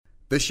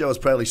This show is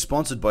proudly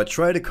sponsored by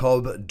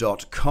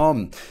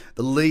TraderCobb.com,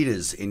 the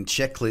leaders in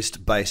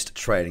checklist-based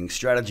trading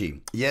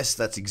strategy. Yes,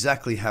 that's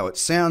exactly how it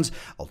sounds.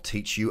 I'll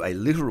teach you a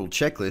literal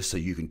checklist so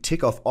you can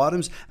tick off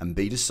items and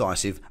be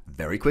decisive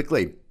very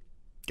quickly.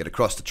 Get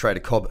across to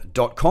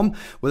TraderCobb.com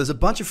where there's a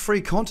bunch of free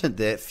content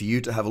there for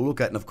you to have a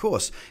look at. And of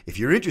course, if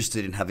you're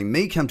interested in having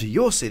me come to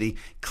your city,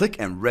 click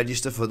and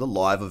register for the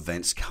live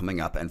events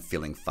coming up and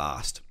filling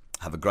fast.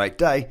 Have a great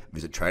day.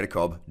 Visit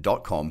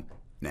TraderCobb.com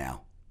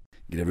now.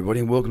 G'day everybody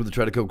and welcome to the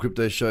Trader Cobb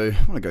Crypto Show.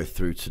 I want to go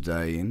through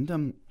today and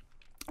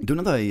do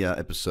another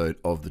episode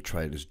of the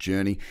Trader's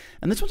Journey.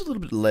 And this one's a little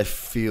bit left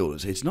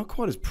field. It's not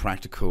quite as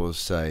practical as,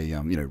 say,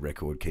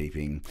 record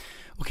keeping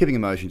or keeping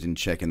emotions in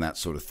check and that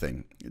sort of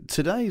thing.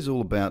 Today is all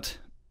about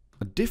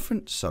a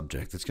different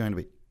subject that's going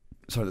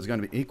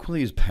to be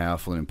equally as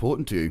powerful and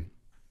important to you,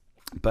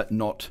 but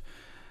not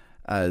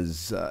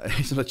as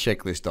it's not a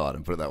checklist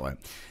item, put it that way.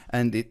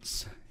 And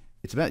it's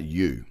about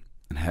you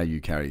and how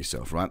you carry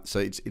yourself, right? So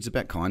it's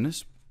about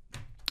kindness.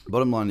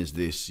 Bottom line is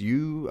this: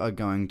 you are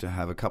going to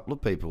have a couple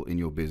of people in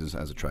your business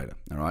as a trader,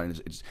 all right?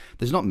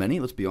 There's not many,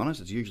 let's be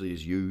honest. It's usually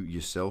is you,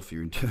 yourself,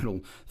 your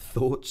internal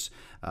thoughts,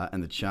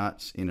 and the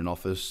charts in an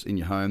office, in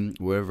your home,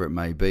 wherever it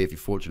may be. If you're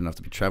fortunate enough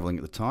to be traveling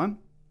at the time,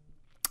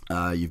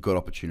 you've got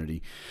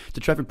opportunity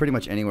to travel pretty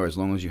much anywhere as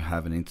long as you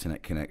have an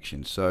internet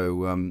connection.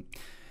 So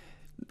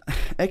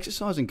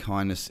exercising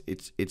kindness,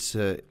 it's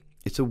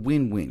a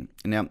win-win.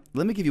 Now,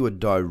 let me give you a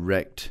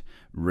direct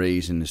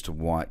reason as to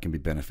why it can be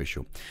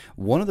beneficial.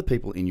 One of the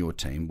people in your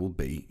team will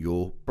be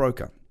your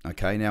broker.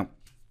 Okay, now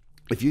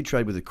if you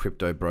trade with a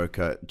crypto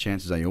broker,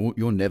 chances are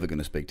you're never going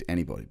to speak to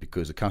anybody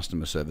because the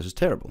customer service is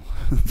terrible.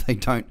 They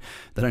don't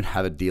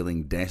have a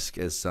dealing desk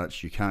as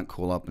such. You can't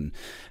call up and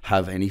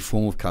have any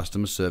form of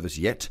customer service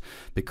yet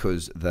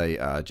because they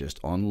are just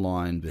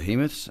online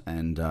behemoths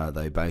and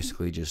they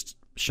basically just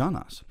shun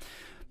us.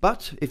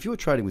 But if you're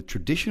trading with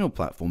traditional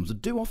platforms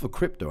that do offer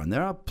crypto, and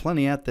there are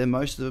plenty out there,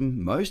 most of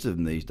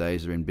them these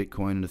days are in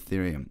Bitcoin and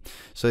Ethereum.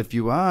 So if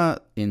you are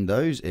in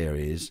those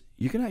areas,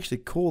 you can actually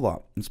call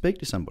up and speak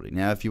to somebody.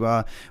 Now, if you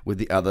are with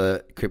the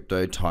other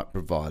crypto type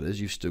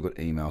providers, you've still got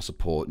email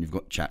support and you've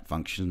got chat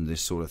functions and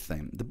this sort of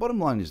thing. The bottom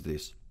line is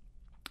this: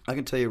 I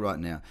can tell you right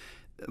now,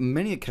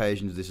 many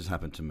occasions this has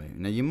happened to me.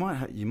 Now, you might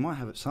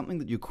have something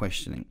that you're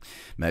questioning.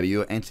 Maybe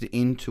you're entered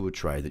into a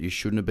trade that you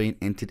shouldn't have been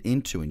entered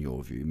into in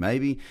your view.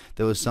 Maybe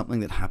there was something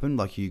that happened,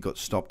 like you got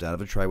stopped out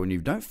of a trade when you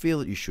don't feel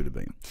that you should have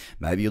been.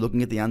 Maybe you're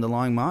looking at the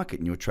underlying market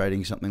and you're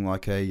trading something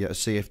like a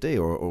CFD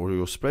or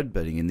you're spread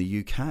betting in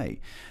the UK.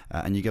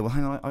 And you go, well,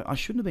 hang on, I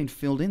shouldn't have been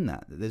filled in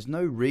that. There's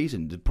no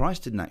reason. The price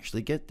didn't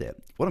actually get there.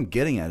 What I'm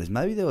getting at is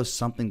maybe there was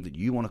something that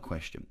you want to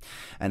question.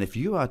 And if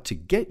you are to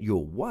get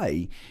your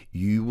way,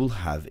 you will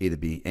have either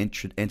be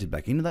entered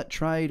back into that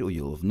trade, or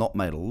you'll have not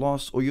made a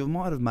loss, or you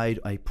might have made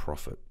a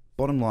profit.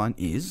 Bottom line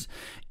is,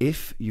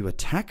 if you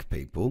attack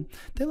people,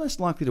 they're less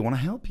likely to want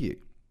to help you.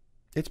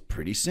 It's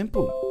pretty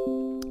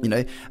simple.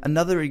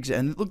 Another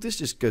example, look, this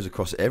just goes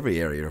across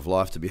every area of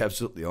life, to be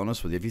absolutely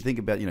honest with you. If you think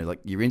about, like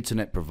your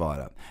internet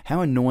provider,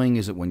 how annoying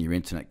is it when your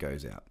internet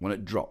goes out, when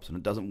it drops and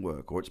it doesn't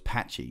work, or it's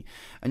patchy,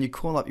 and you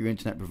call up your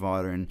internet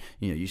provider and,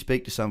 you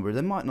speak to somebody,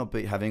 they might not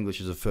have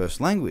English as a first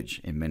language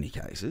in many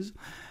cases,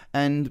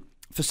 and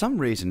for some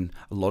reason,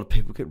 a lot of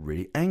people get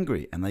really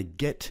angry and they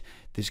get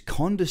this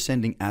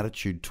condescending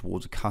attitude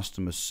towards a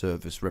customer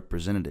service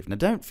representative. Now,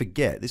 don't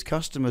forget, this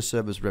customer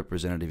service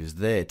representative is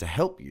there to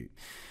help you.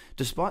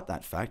 Despite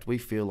that fact, we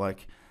feel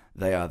like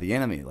they are the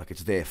enemy, like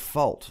it's their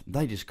fault.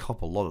 They just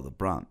cop a lot of the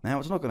brunt. Now,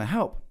 it's not going to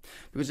help,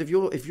 because if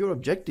your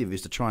objective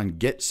is to try and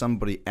get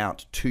somebody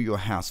out to your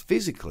house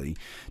physically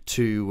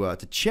to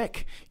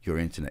check your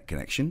internet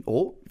connection,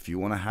 or if you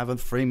want to have a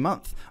free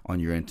month on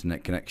your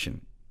internet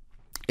connection,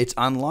 it's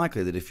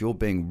unlikely that if you're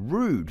being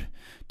rude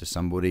to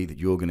somebody that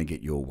you're going to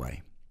get your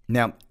way.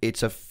 Now,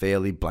 it's a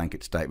fairly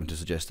blanket statement to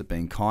suggest that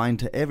being kind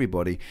to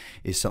everybody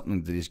is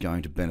something that is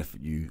going to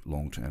benefit you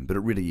long term, but it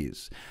really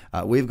is.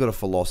 We've got a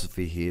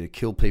philosophy here to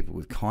kill people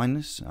with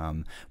kindness.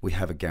 We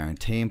have a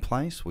guarantee in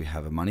place, we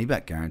have a money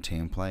back guarantee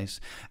in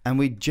place, and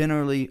we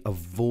generally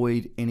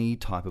avoid any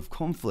type of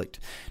conflict.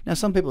 Now,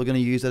 some people are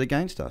going to use that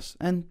against us,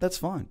 and that's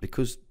fine,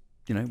 because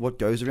what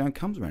goes around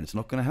comes around. It's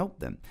not going to help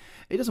them.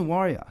 It doesn't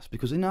worry us,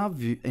 because in our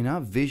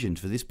vision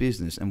for this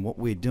business and what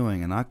we're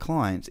doing and our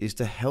clients is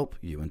to help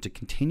you and to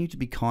continue to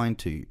be kind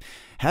to you.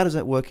 How does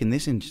that work in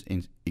this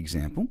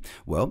example?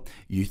 Well,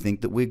 you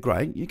think that we're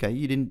great. Okay,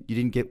 you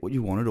didn't get what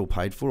you wanted or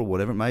paid for or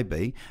whatever it may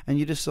be, and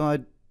you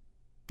decide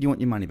you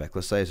want your money back.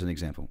 Let's say as an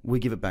example, we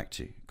give it back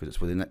to you because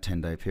it's within that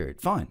 10-day period.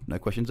 Fine, no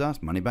questions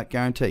asked, money back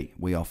guarantee.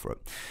 We offer it.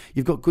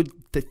 You've got good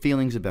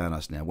feelings about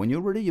us now. When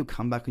you're ready, you'll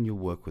come back and you'll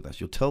work with us.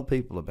 You'll tell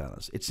people about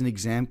us. It's an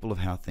example of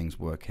how things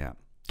work out.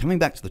 Coming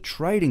back to the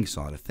trading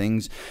side of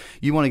things,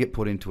 you want to get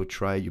put into a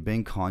trade, you're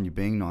being kind, you're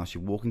being nice,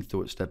 you're walking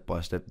through it step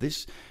by step.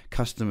 This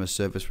customer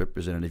service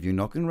representative, you're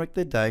not going to wreck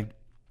their day.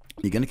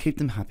 You're going to keep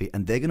them happy,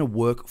 and they're going to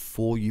work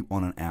for you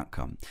on an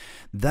outcome.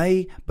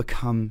 They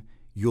become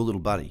your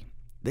little buddy.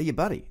 They're your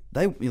buddy.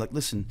 You're like,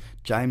 listen,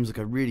 James, look,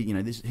 I really,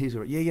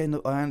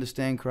 no, I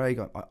understand, Craig.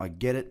 I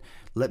get it.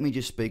 Let me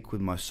just speak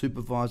with my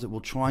supervisor.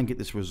 We'll try and get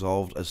this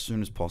resolved as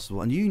soon as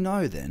possible. And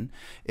then,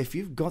 if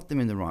you've got them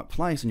in the right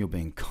place and you're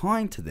being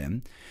kind to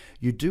them,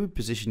 you do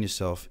position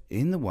yourself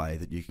in the way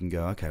that you can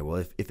go, okay,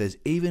 well, if there's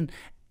even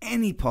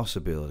any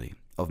possibility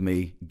of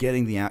me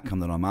getting the outcome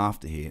that I'm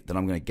after here, then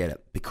I'm going to get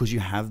it, because you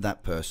have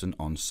that person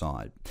on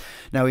side.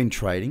 Now, in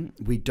trading,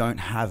 we don't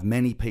have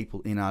many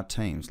people in our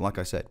teams. Like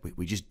I said,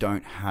 we just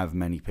don't have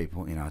many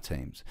people in our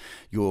teams.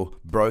 Your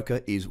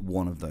broker is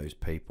one of those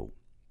people.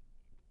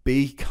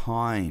 Be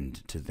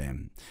kind to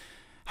them.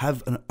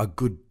 Have a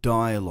good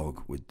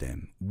dialogue with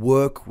them.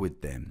 Work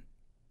with them.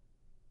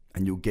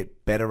 And you'll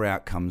get better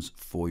outcomes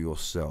for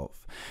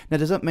yourself. Now,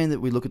 does that mean that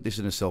we look at this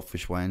in a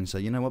selfish way and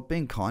say, you know what,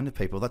 being kind to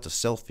people, that's a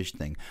selfish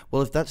thing?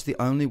 Well, if that's the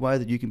only way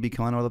that you can be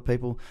kind to other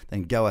people,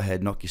 then go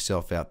ahead, knock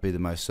yourself out, be the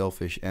most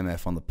selfish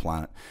MF on the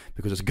planet,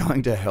 because it's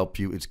going to help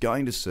you, it's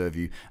going to serve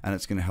you, and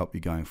it's going to help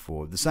you going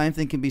forward. The same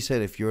thing can be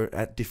said if you're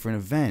at different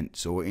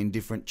events or in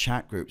different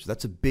chat groups.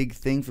 That's a big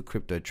thing for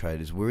crypto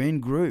traders. We're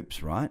in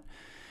groups, right?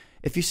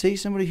 If you see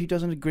somebody who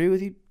doesn't agree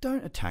with you,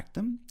 don't attack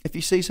them. If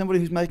you see somebody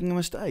who's making a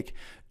mistake,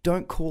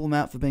 don't call them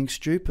out for being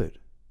stupid.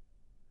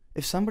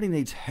 If somebody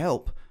needs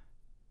help,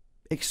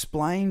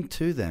 explain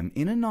to them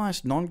in a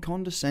nice,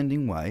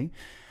 non-condescending way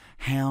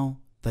how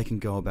they can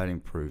go about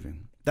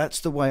improving. That's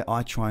the way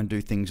I try and do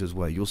things as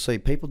well. You'll see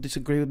people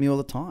disagree with me all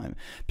the time.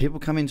 People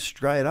come in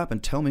straight up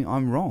and tell me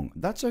I'm wrong.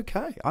 That's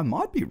okay. I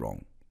might be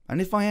wrong. And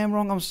if I am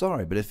wrong, I'm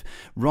sorry. But if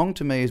wrong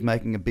to me is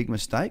making a big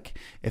mistake,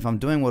 if I'm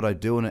doing what I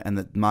do and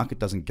the market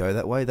doesn't go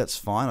that way, that's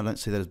fine. I don't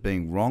see that as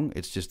being wrong.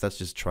 That's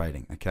just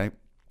trading, okay?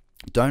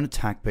 Don't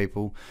attack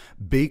people.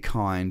 Be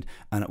kind,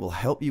 and it will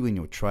help you in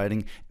your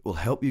trading. It will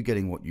help you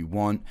getting what you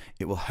want.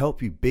 It will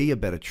help you be a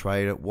better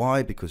trader.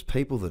 Why? Because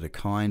people that are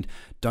kind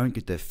don't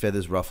get their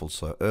feathers ruffled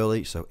so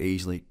early, so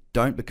easily.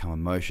 Don't become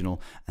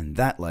emotional, and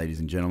that, ladies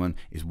and gentlemen,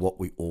 is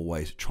what we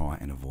always try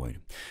and avoid.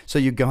 So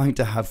you're going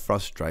to have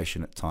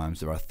frustration at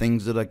times. There are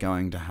things that are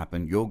going to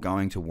happen. You're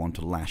going to want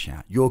to lash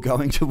out. You're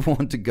going to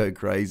want to go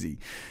crazy.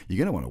 You're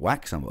going to want to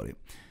whack somebody.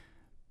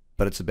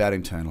 But it's about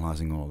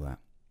internalizing all of that.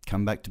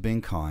 Come back to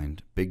being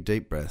kind, big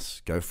deep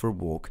breaths, go for a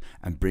walk,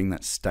 and bring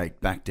that state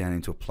back down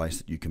into a place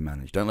that you can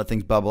manage. Don't let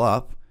things bubble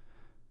up.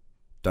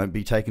 Don't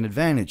be taken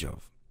advantage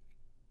of.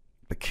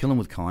 But kill them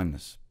with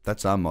kindness.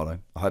 That's our motto.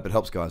 I hope it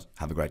helps, guys.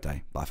 Have a great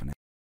day. Bye for now.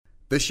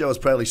 This show is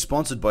proudly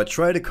sponsored by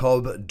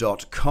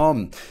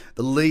TraderCobb.com,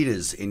 the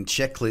leaders in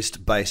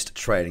checklist-based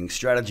trading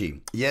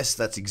strategy. Yes,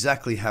 that's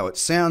exactly how it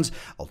sounds.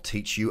 I'll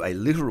teach you a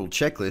literal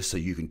checklist so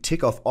you can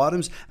tick off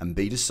items and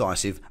be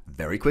decisive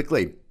very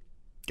quickly.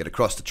 Get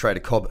across to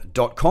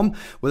TraderCobb.com,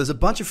 where there's a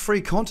bunch of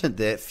free content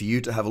there for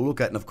you to have a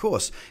look at. And of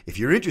course, if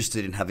you're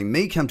interested in having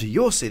me come to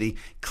your city,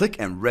 click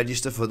and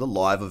register for the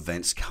live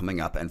events coming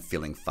up and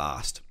filling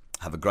fast.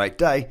 Have a great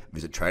day.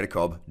 Visit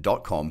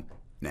TraderCobb.com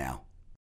now.